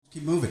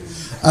Keep moving.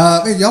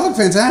 Man, y'all look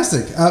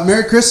fantastic.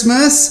 Merry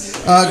Christmas.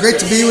 Great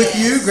to be with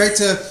you. Great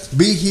to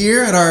be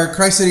here at our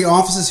Christ City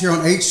offices here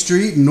on H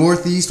Street in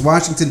Northeast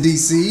Washington,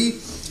 D.C.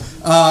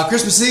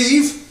 Christmas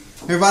Eve.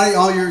 Everybody,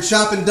 all your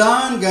shopping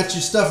done? Got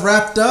your stuff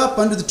wrapped up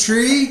under the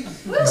tree?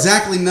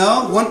 Exactly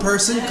no. One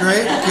person.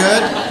 Great.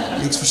 Good.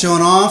 Thanks for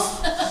showing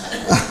off.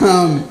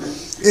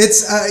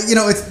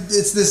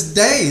 It's this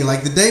day,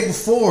 like the day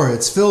before.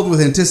 It's filled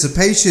with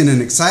anticipation and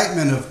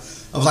excitement of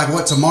like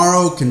what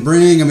tomorrow can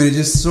bring. I mean, it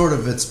just sort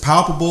of, it's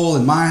palpable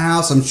in my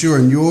house, I'm sure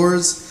in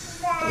yours.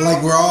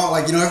 Like we're all,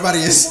 like, everybody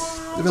is,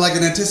 there'll be like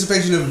an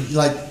anticipation of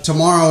like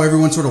tomorrow,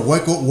 everyone sort of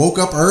woke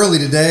up early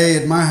today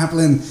at my house,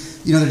 and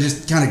they're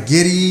just kind of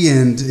giddy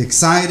and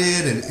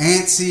excited and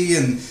antsy,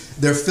 and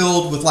they're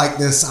filled with like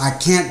this I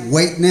can't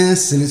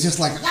waitness, and it's just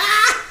like,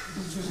 ah!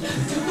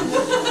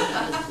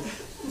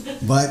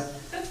 But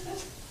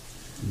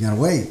you gotta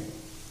wait.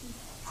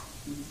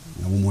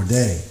 You got one more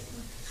day.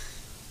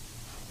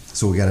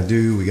 So what we got to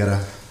do, we got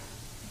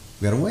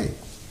to wait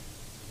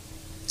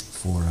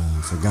for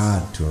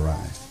God to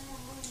arrive.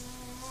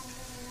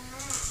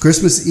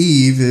 Christmas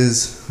Eve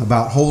is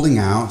about holding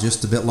out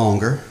just a bit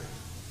longer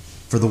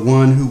for the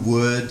one who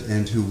would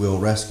and who will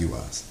rescue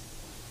us.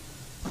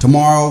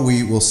 Tomorrow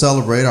we will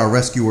celebrate our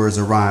rescuer's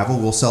arrival.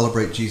 We'll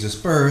celebrate Jesus'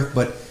 birth,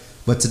 but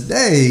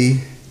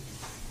today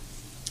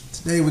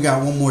we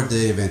got one more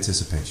day of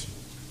anticipation.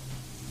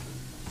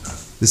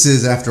 This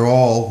is, after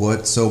all,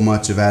 what so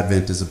much of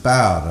Advent is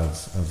about,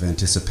 of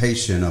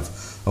anticipation,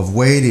 of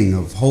waiting,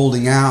 of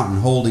holding out and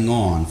holding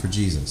on for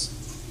Jesus.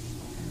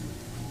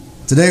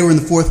 Today we're in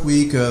the fourth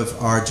week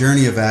of our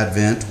journey of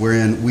Advent,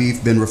 wherein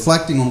we've been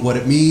reflecting on what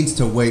it means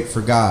to wait for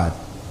God.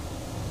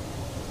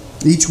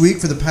 Each week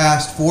for the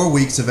past 4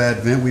 weeks of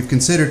Advent, we've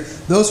considered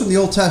those from the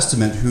Old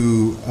Testament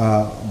who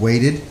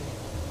waited,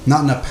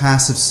 not in a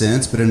passive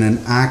sense, but in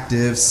an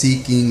active,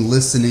 seeking,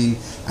 listening,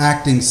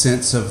 acting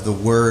sense of the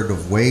word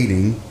of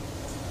waiting.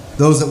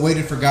 Those that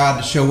waited for God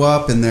to show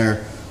up in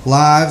their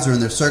lives or in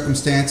their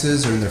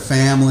circumstances or in their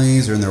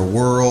families or in their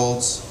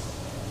worlds.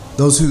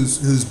 Those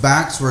whose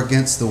backs were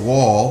against the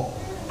wall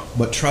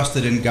but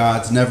trusted in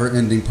God's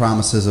never-ending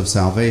promises of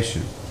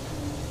salvation.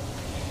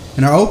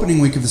 In our opening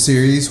week of the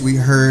series, we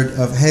heard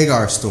of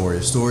Hagar's story,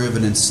 a story of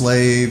an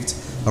enslaved,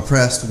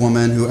 oppressed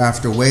woman who,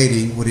 after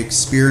waiting, would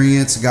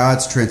experience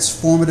God's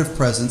transformative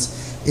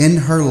presence in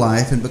her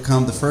life and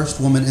become the first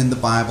woman in the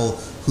Bible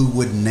who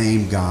would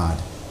name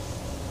God.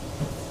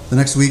 The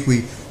next week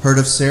we heard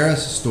of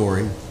Sarah's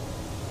story,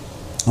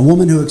 a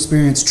woman who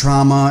experienced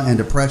trauma and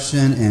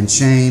depression and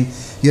shame,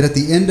 yet at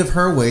the end of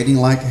her waiting,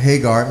 like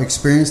Hagar,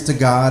 experienced a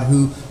God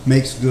who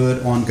makes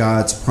good on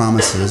God's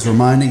promises,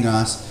 reminding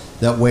us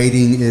that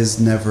waiting is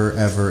never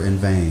ever in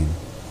vain.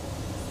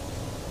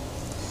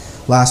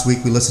 Last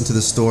week we listened to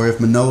the story of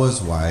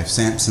Manoah's wife,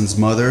 Samson's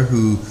mother,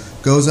 who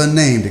goes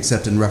unnamed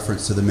except in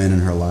reference to the men in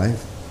her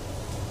life.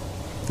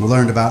 We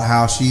learned about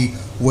how she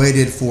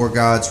waited for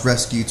God's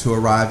rescue to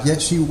arrive,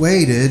 yet she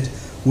waited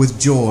with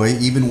joy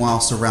even while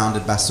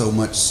surrounded by so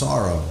much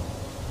sorrow.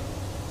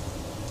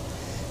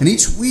 And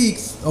each week,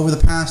 over the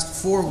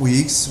past 4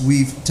 weeks,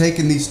 we've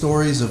taken these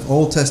stories of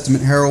Old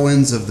Testament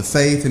heroines of the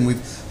faith and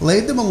we've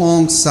laid them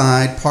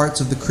alongside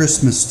parts of the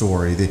Christmas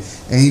story, the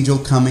angel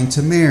coming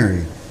to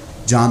Mary,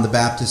 John the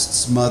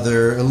Baptist's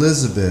mother,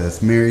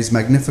 Elizabeth, Mary's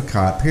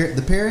Magnificat,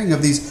 the pairing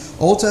of these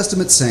Old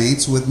Testament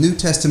saints with New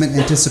Testament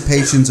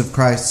anticipations of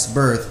Christ's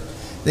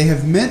birth. They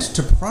have meant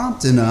to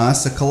prompt in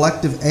us a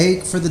collective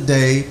ache for the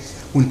day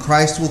when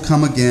Christ will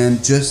come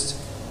again, just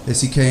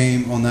as he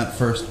came on that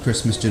first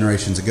Christmas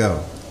generations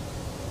ago.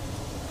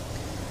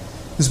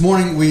 This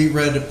morning we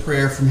read a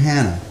prayer from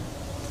Hannah,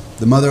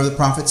 the mother of the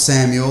prophet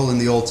Samuel in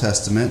the Old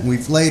Testament.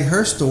 We've laid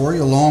her story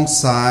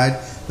alongside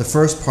the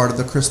first part of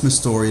the Christmas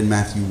story in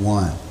Matthew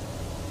 1,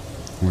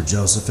 where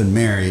Joseph and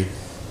Mary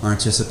are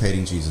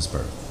anticipating Jesus'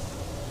 birth.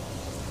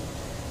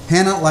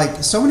 Hannah,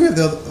 like so many of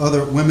the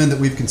other women that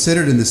we've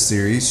considered in this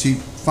series, she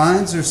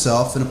finds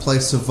herself in a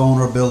place of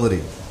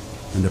vulnerability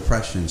and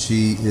depression.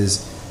 She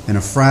is in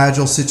a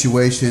fragile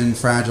situation,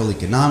 fragile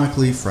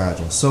economically,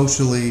 fragile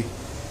socially,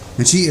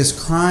 and she is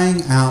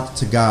crying out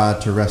to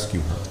God to rescue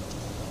her.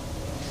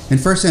 In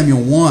 1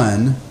 Samuel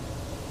 1,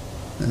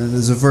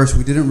 there's a verse,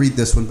 we didn't read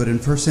this one, but in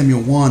 1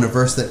 Samuel 1, a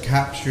verse that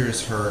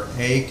captures her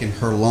ache and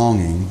her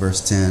longing, verse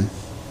 10,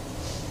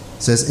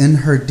 says, "In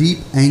her deep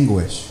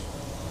anguish,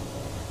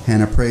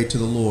 Hannah prayed to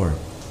the Lord,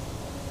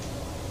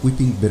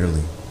 weeping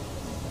bitterly."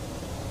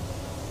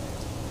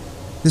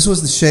 This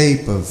was the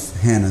shape of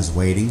Hannah's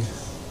waiting,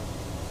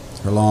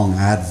 her long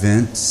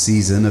Advent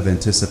season of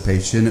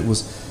anticipation. It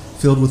was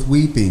filled with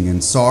weeping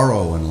and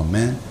sorrow and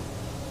lament.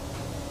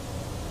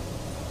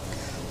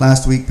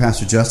 Last week,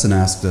 Pastor Justin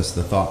asked us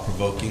the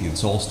thought-provoking and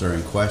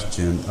soul-stirring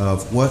question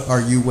of, what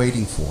are you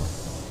waiting for?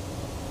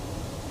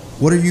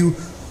 What are you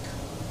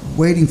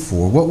waiting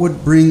for? What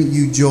would bring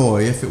you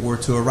joy if it were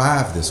to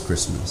arrive this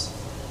Christmas?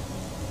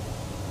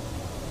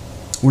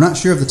 We're not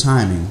sure of the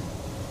timing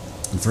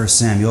in 1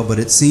 Samuel, but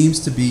it seems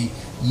to be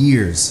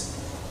years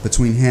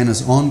between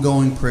Hannah's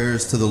ongoing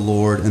prayers to the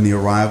Lord and the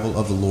arrival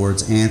of the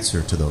Lord's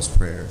answer to those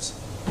prayers.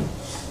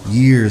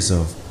 Years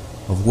of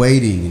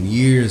waiting and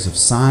years of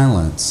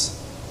silence.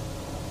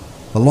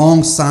 A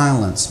long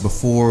silence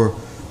before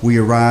we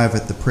arrive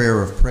at the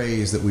prayer of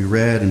praise that we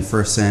read in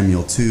 1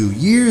 Samuel 2.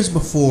 Years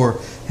before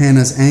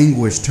Hannah's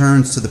anguish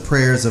turns to the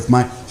prayers of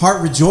 "My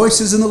heart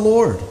rejoices in the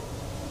Lord.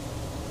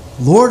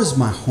 Lord is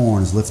my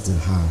horns lifted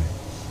high.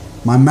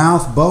 My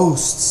mouth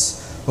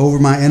boasts over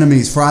my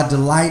enemies, for I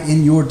delight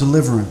in your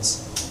deliverance."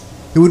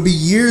 It would be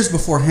years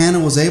before Hannah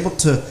was able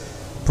to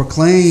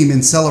proclaim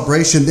in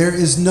celebration, "There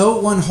is no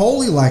one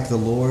holy like the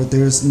Lord.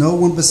 There is no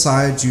one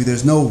beside you.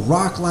 There's no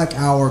rock like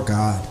our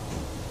God."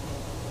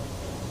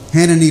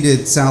 Hannah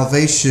needed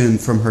salvation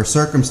from her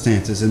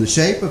circumstances, and the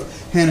shape of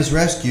Hannah's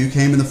rescue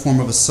came in the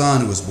form of a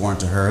son who was born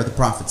to her, the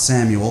prophet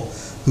Samuel,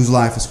 whose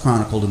life is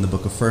chronicled in the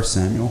book of 1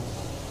 Samuel.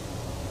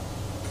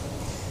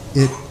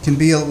 It can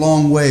be a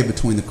long way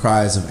between the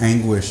cries of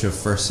anguish of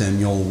 1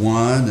 Samuel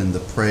 1 and the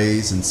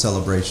praise and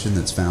celebration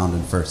that's found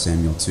in 1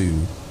 Samuel 2.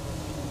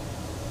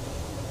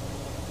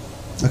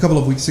 A couple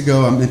of weeks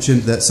ago, I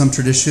mentioned that some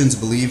traditions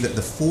believe that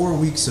the 4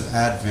 weeks of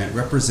Advent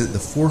represent the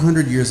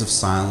 400 years of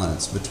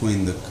silence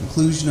between the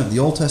conclusion of the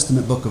Old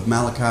Testament book of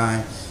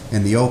Malachi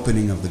and the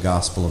opening of the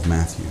Gospel of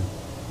Matthew.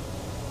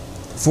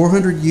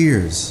 400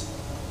 years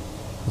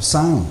of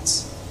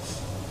silence.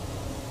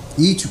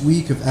 Each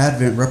week of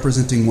Advent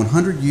representing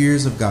 100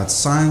 years of God's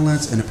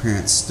silence and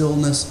apparent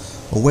stillness,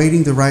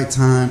 awaiting the right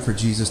time for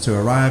Jesus to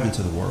arrive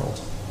into the world.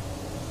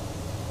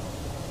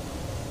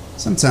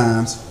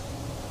 Oftentimes,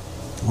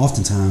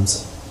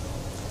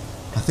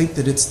 I think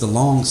that it's the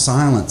long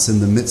silence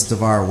in the midst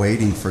of our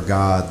waiting for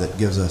God that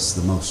gives us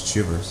the most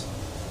shivers.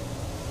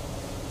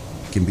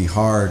 It can be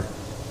hard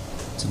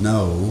to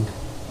know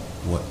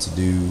what to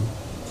do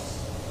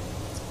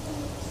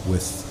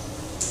with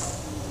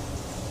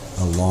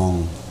a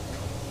long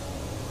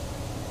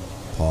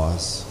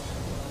pause.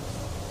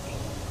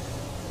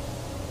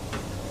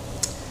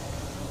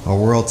 Our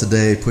world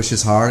today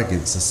pushes hard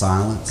against the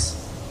silence,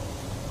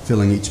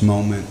 filling each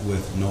moment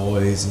with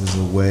noise as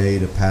a way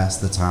to pass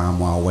the time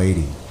while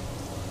waiting.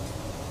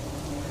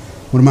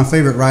 One of my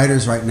favorite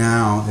writers right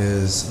now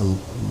is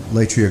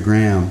Latria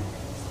Graham.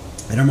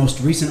 In her most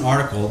recent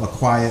article, A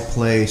Quiet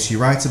Place, she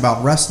writes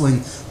about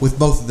wrestling with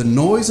both the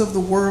noise of the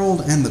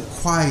world and the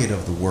quiet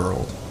of the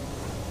world.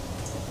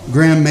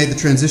 Graham made the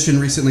transition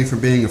recently from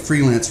being a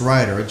freelance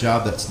writer, a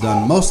job that's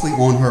done mostly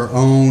on her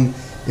own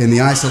in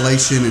the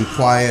isolation and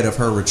quiet of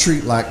her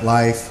retreat-like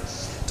life,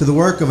 to the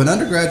work of an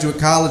undergraduate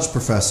college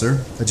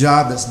professor, a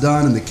job that's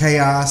done in the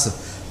chaos of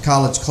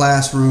college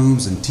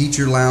classrooms and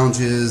teacher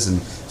lounges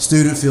and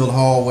student-filled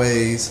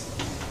hallways.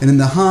 And in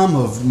the hum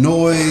of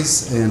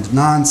noise and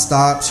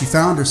nonstop, she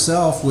found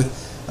herself with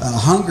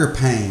hunger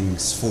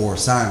pangs for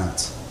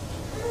silence.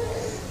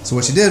 So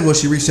what she did was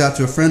she reached out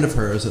to a friend of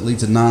hers that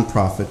leads a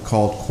nonprofit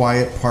called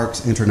Quiet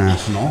Parks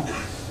International,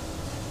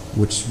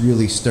 which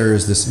really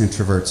stirs this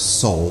introvert's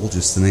soul,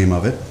 just the name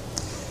of it.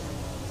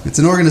 It's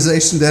an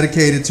organization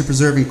dedicated to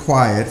preserving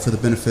quiet for the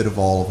benefit of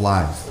all of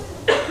life.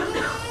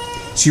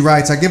 She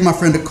writes, "I give my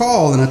friend a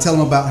call and I tell him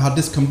about how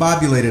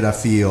discombobulated I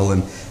feel,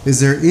 and is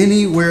there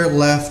anywhere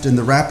left in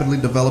the rapidly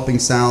developing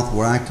South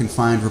where I can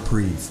find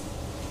reprieve?"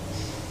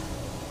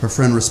 Her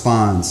friend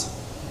responds,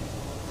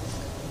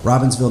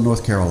 "Robbinsville,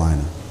 North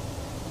Carolina.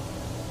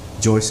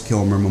 Joyce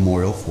Kilmer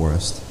Memorial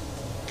Forest.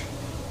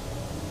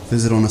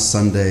 Visit on a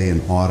Sunday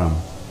in autumn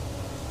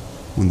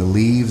when the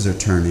leaves are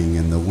turning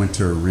and the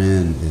winter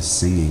wren is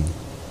singing.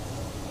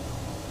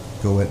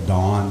 Go at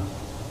dawn.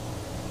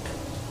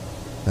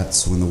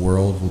 That's when the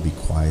world will be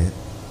quiet."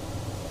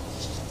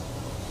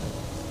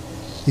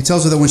 He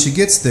tells her that when she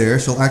gets there,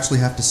 she'll actually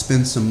have to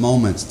spend some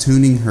moments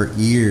tuning her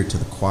ear to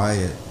the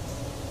quiet.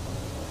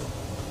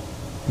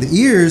 The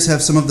ears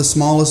have some of the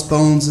smallest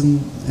bones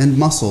and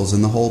muscles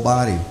in the whole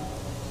body.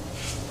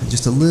 And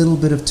just a little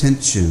bit of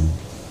tension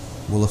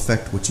will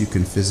affect what you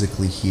can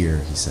physically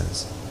hear, he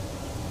says.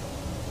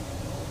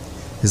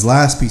 His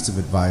last piece of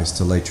advice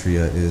to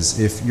Latria is,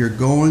 if you're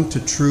going to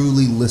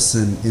truly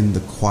listen in the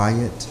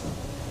quiet,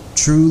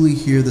 truly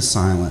hear the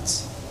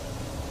silence,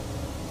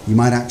 you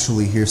might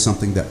actually hear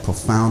something that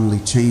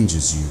profoundly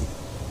changes you,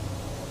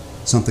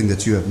 something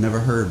that you have never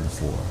heard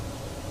before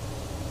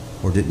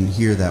or didn't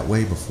hear that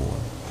way before.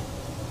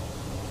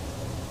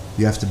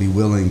 You have to be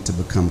willing to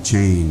become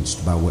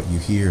changed by what you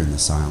hear in the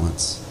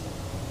silence.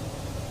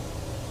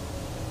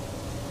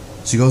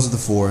 She goes to the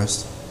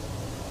forest,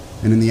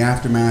 and in the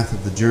aftermath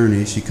of the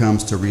journey, she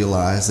comes to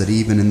realize that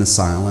even in the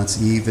silence,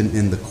 even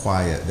in the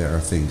quiet, there are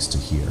things to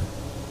hear.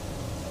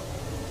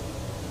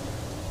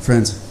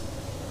 Friends,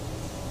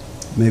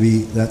 maybe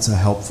that's a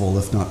helpful,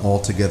 if not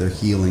altogether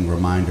healing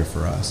reminder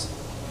for us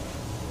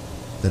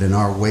that in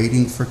our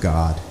waiting for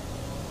God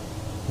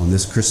on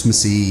this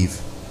Christmas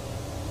Eve,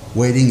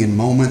 waiting in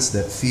moments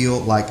that feel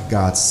like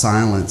God's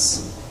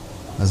silence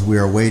as we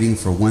are waiting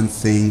for one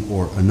thing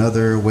or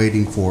another,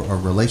 waiting for a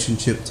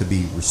relationship to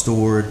be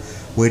restored,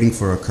 waiting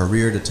for a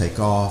career to take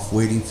off,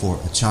 waiting for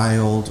a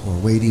child, or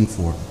waiting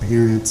for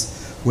parents,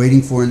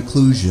 waiting for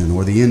inclusion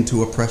or the end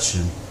to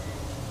oppression,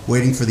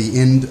 waiting for the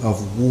end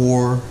of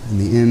war and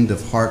the end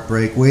of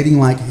heartbreak, waiting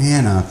like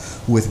Hannah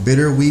with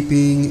bitter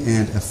weeping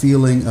and a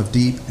feeling of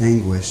deep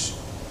anguish.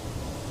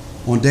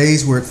 On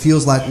days where it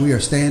feels like we are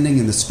standing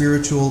in the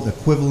spiritual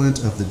equivalent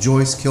of the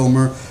Joyce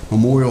Kilmer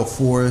Memorial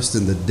Forest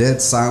in the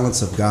dead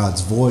silence of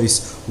God's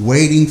voice,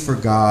 waiting for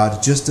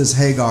God, just as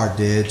Hagar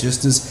did,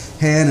 just as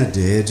Hannah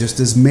did, just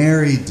as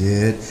Mary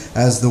did,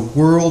 as the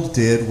world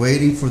did,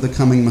 waiting for the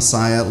coming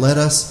Messiah, let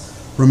us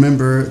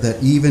remember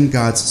that even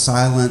God's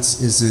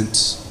silence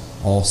isn't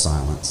all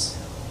silence.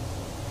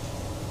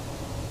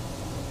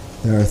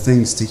 There are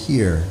things to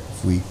hear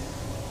if we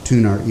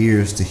tune our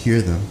ears to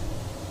hear them.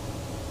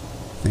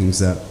 Things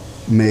that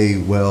may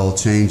well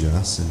change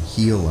us and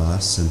heal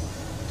us and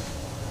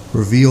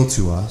reveal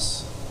to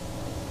us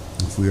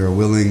if we are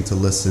willing to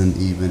listen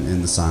even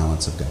in the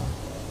silence of God.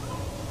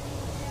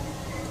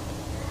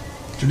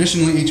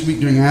 Traditionally, each week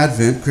during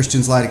Advent,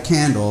 Christians light a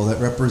candle that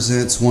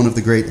represents one of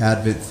the great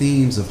Advent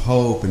themes of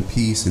hope and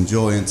peace and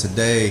joy. And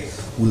today,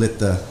 we lit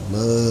the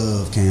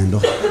love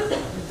candle.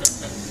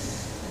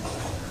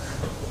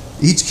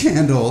 Each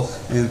candle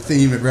and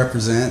theme it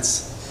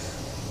represents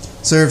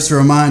serves to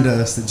remind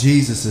us that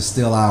Jesus is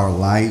still our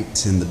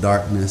light in the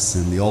darkness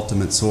and the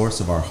ultimate source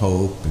of our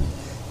hope and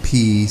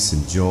peace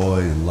and joy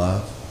and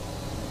love.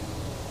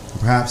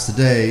 And perhaps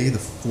today, the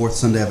fourth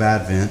Sunday of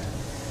Advent,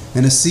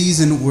 in a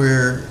season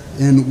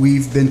wherein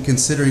we've been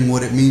considering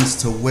what it means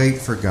to wait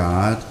for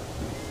God,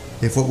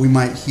 if what we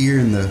might hear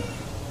in the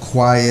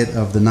quiet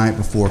of the night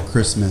before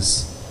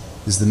Christmas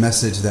is the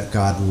message that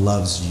God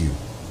loves you.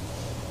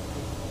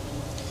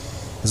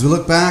 As we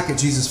look back at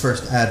Jesus'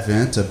 first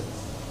Advent,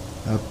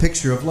 a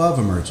picture of love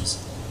emerges.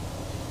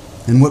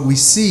 And what we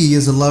see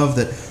is a love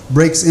that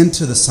breaks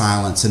into the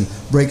silence and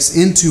breaks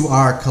into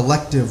our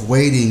collective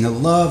waiting, a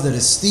love that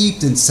is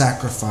steeped in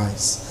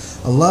sacrifice,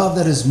 a love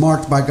that is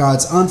marked by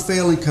God's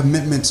unfailing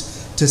commitment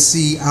to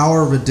see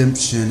our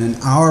redemption and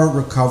our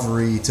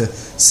recovery, to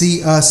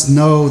see us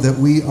know that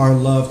we are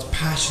loved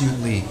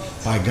passionately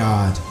by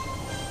God.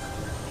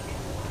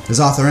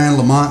 As author Anne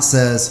Lamott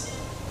says,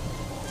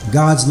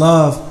 God's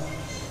love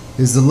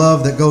is the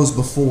love that goes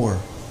before,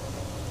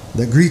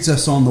 that greets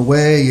us on the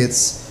way.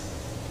 It's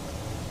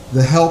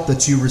the help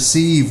that you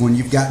receive when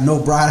you've got no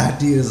bright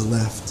ideas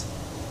left,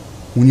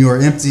 when you are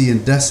empty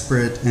and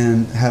desperate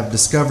and have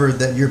discovered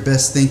that your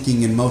best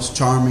thinking and most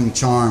charming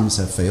charms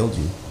have failed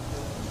you.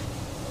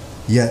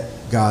 Yet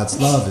God's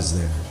love is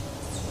there.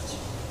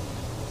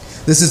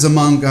 This is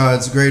among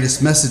God's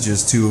greatest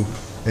messages to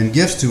and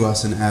gifts to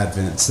us in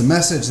Advent. It's the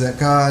message that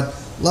God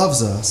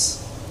loves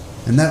us,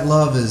 and that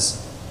love is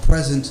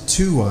present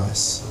to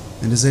us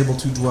and is able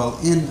to dwell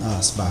in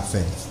us by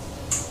faith.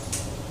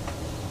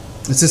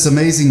 It's this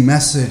amazing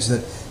message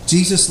that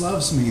Jesus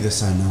loves me,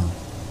 this I know.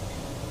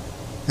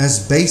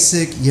 As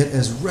basic yet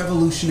as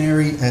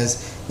revolutionary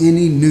as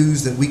any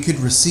news that we could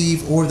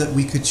receive or that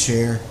we could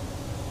share.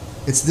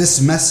 It's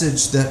this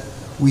message that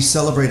we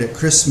celebrate at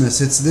Christmas.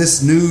 It's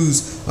this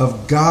news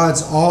of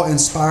God's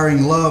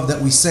awe-inspiring love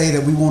that we say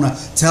that we want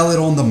to tell it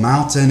on the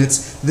mountain.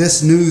 It's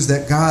this news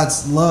that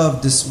God's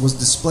love was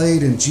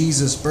displayed in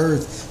Jesus'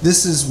 birth.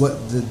 This is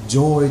what the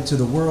joy to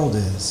the world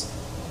is.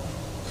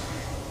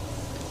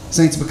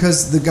 Saints,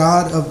 because the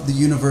God of the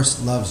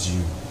universe loves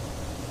you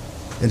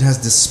and has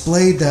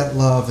displayed that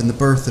love in the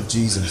birth of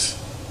Jesus,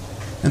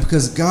 and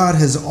because God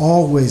has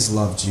always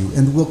loved you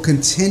and will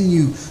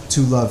continue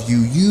to love you,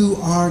 you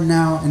are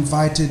now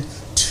invited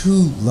to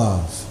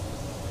love.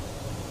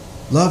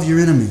 Love your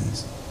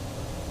enemies.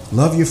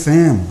 Love your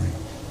family.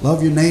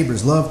 Love your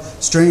neighbors. Love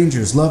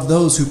strangers. Love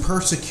those who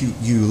persecute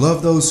you.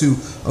 Love those who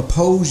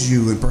oppose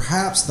you. And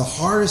perhaps the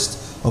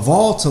hardest of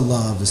all to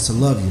love is to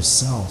love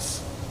yourself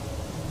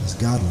as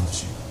God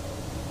loves you.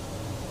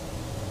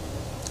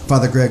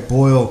 Father Greg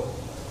Boyle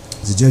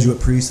is a Jesuit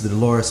priest of the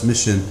Dolores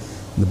Mission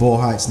in the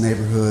Boyle Heights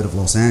neighborhood of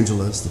Los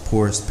Angeles, the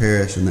poorest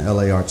parish in the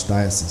LA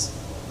Archdiocese.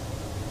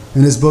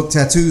 In his book,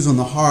 Tattoos on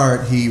the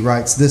Heart, he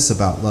writes this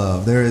about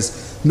love. There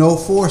is no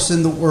force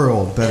in the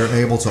world better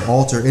able to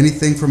alter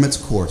anything from its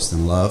course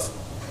than love.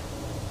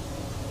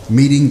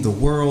 Meeting the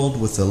world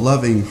with a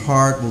loving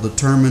heart will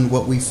determine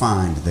what we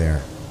find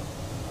there.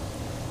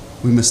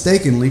 We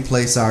mistakenly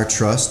place our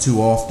trust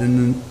too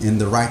often in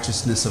the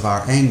righteousness of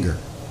our anger,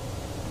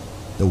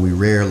 though we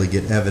rarely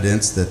get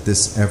evidence that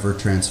this ever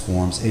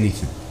transforms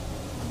anything.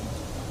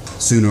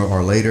 Sooner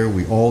or later,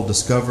 we all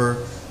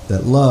discover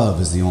that love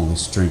is the only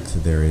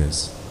strength there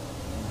is.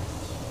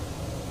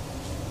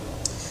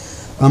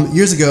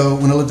 Years ago,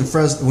 when I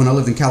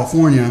lived in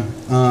California,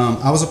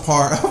 I was a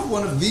part of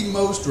one of the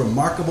most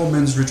remarkable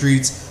men's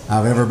retreats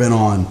I've ever been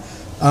on.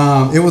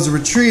 It was a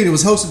retreat. It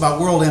was hosted by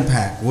World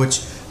Impact,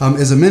 which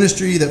is a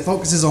ministry that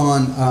focuses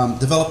on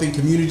developing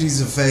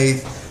communities of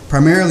faith,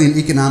 primarily in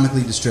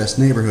economically distressed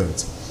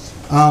neighborhoods.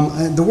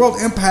 The World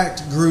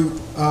Impact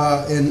group,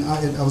 and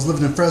I was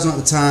living in Fresno at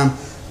the time,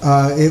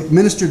 it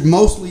ministered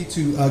mostly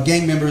to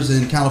gang members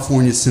in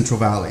California's Central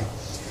Valley.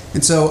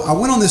 And so I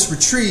went on this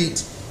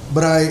retreat,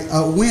 but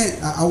I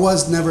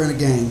was never in a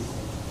gang.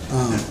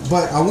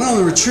 But I went on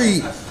the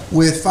retreat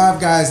with 5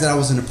 guys that I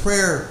was in a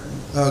prayer.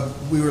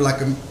 We were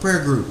like a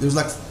prayer group. There was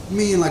like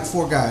me and like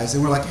 4 guys,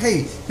 and we're like,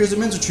 "Hey, here's a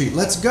men's retreat.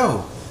 Let's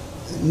go."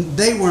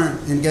 They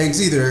weren't in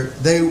gangs either.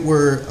 They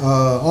were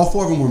all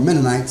 4 of them were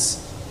Mennonites.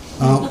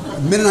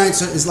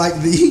 Mennonites is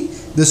like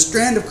the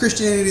strand of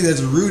Christianity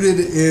that's rooted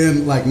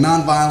in like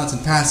nonviolence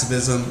and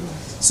pacifism.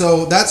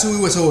 So that's who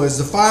we were. So it was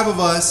the 5 of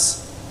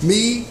us,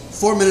 me,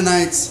 4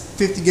 Mennonites,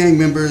 50 gang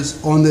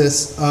members on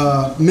this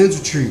men's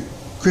retreat,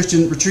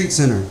 Christian retreat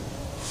center.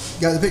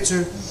 Got the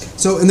picture?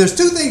 So, and there's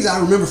 2 things I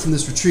remember from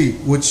this retreat,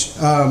 which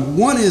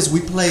one is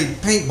we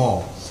played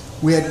paintball.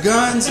 We had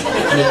guns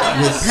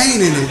with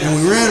paint in it,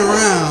 and we ran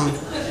around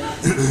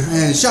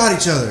and shot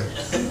each other.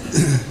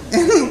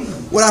 And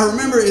what I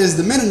remember is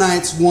the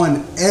Mennonites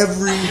won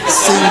every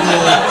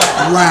single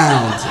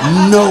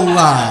round, no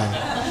lie.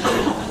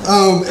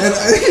 And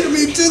I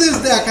mean, to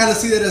this day, I kind of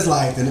see that as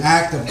like an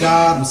act of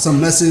God with some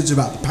message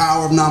about the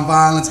power of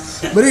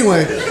nonviolence. But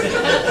anyway,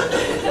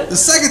 the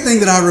second thing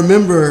that I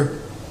remember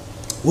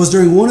was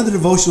during one of the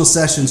devotional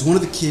sessions, one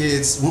of the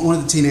kids, one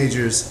of the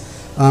teenagers,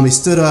 he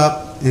stood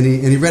up and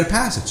he read a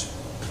passage.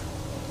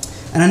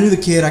 And I knew the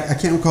kid, I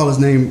can't recall his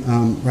name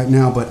right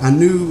now, but I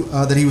knew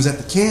that he was at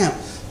the camp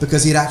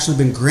because he had actually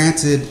been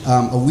granted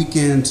a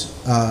weekend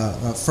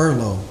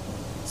furlough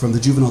from the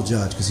juvenile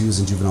judge because he was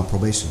in juvenile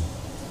probation.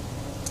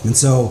 And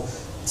so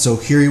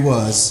here he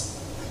was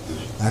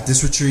at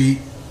this retreat,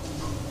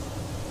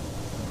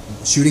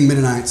 shooting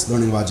Mennonites,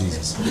 learning about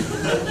Jesus.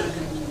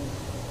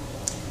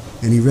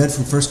 And he read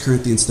from 1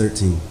 Corinthians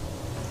 13,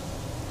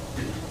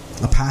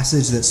 a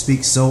passage that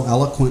speaks so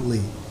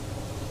eloquently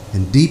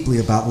and deeply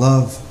about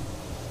love,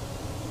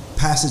 a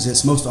passage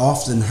that's most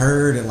often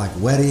heard at like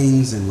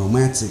weddings and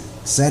romantic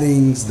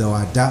settings, though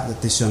I doubt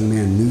that this young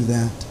man knew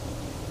that.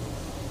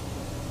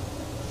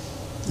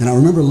 And I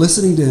remember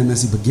listening to him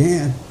as he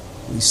began.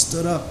 He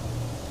stood up.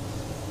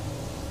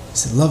 He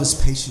said, "Love is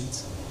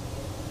patient.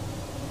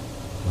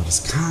 Love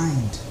is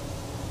kind.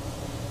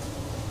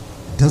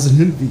 It doesn't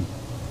envy."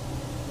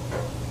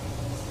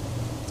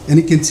 And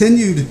he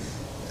continued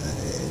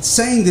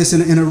saying this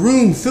in a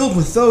room filled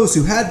with those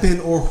who had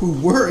been or who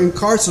were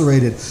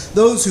incarcerated,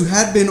 those who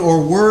had been or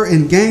were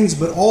in gangs,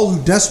 but all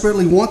who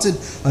desperately wanted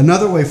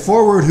another way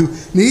forward, who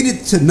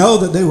needed to know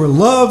that they were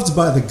loved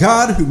by the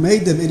God who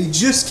made them. And he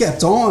just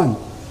kept on.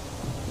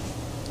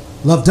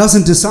 Love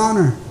doesn't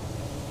dishonor.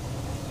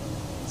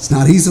 It's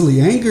not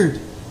easily angered.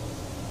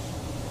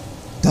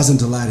 Doesn't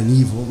delight in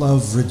evil.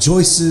 Love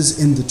rejoices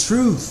in the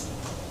truth.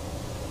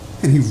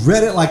 And he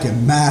read it like it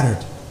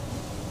mattered.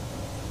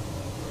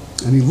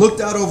 And he looked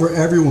out over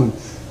everyone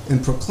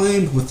and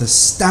proclaimed with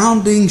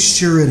astounding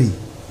surety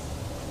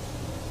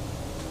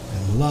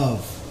that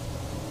love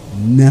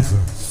never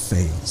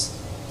fails.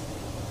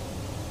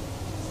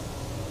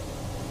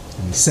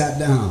 And he sat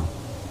down,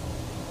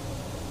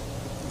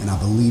 and I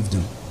believed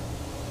him.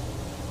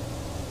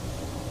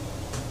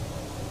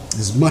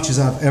 As much as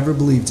I've ever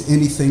believed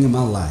anything in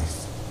my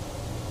life,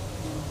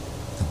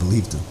 I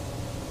believed him.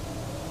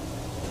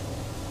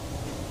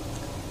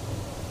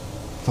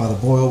 Father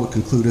Boyle would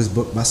conclude his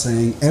book by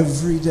saying,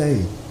 every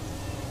day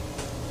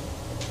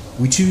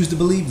we choose to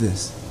believe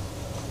this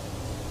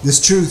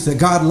truth that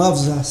God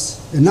loves us,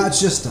 and not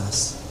just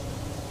us.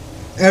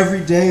 Every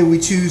day we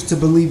choose to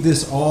believe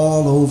this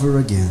all over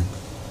again.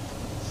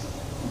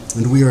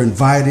 And we are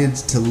invited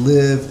to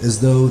live as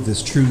though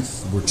this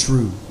truth were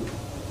true.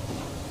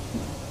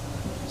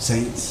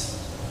 Saints,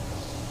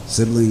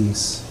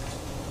 siblings,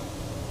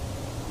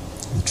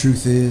 the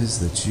truth is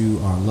that you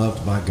are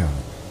loved by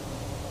God.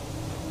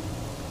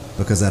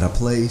 Because at a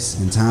place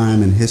in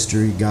time and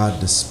history, God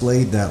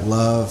displayed that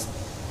love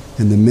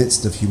in the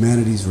midst of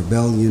humanity's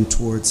rebellion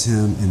towards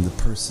him in the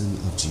person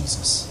of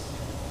Jesus.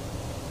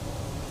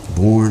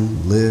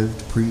 Born,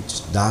 lived,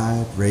 preached,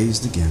 died,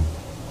 raised again,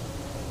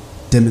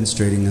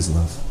 demonstrating his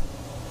love,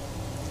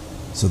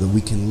 so that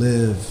we can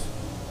live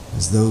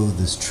as though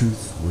this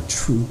truth were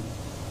true.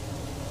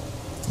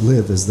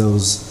 Live as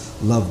those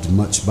loved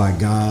much by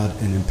God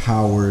and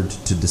empowered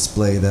to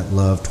display that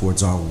love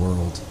towards our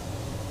world.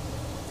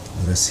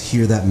 Let us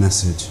hear that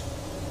message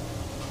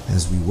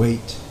as we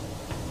wait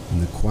in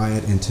the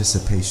quiet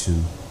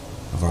anticipation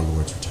of our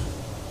Lord's return.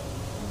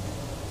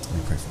 Let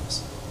me pray for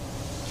us.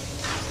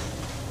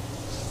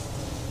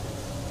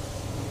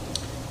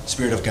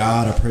 Spirit of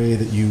God, I pray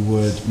that you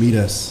would meet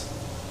us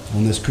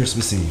on this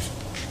Christmas Eve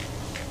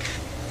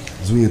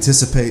as we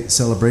anticipate the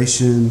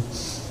celebration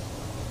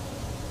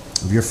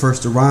of your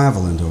first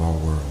arrival into our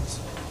world,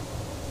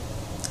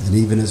 and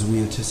even as we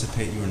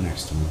anticipate your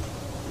next one.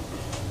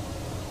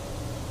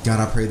 God,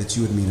 I pray that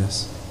you would meet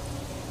us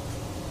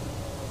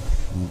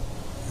in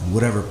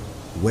whatever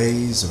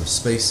ways or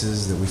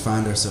spaces that we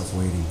find ourselves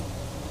waiting,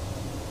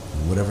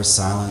 in whatever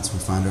silence we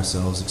find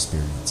ourselves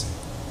experiencing.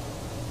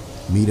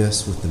 Meet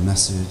us with the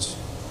message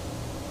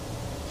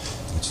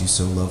that you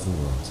so love the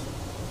world,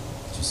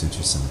 that you sent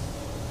your Son.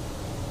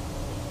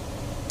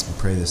 I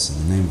pray this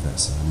in the name of that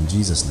Son, in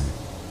Jesus' name.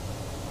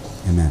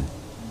 Amen.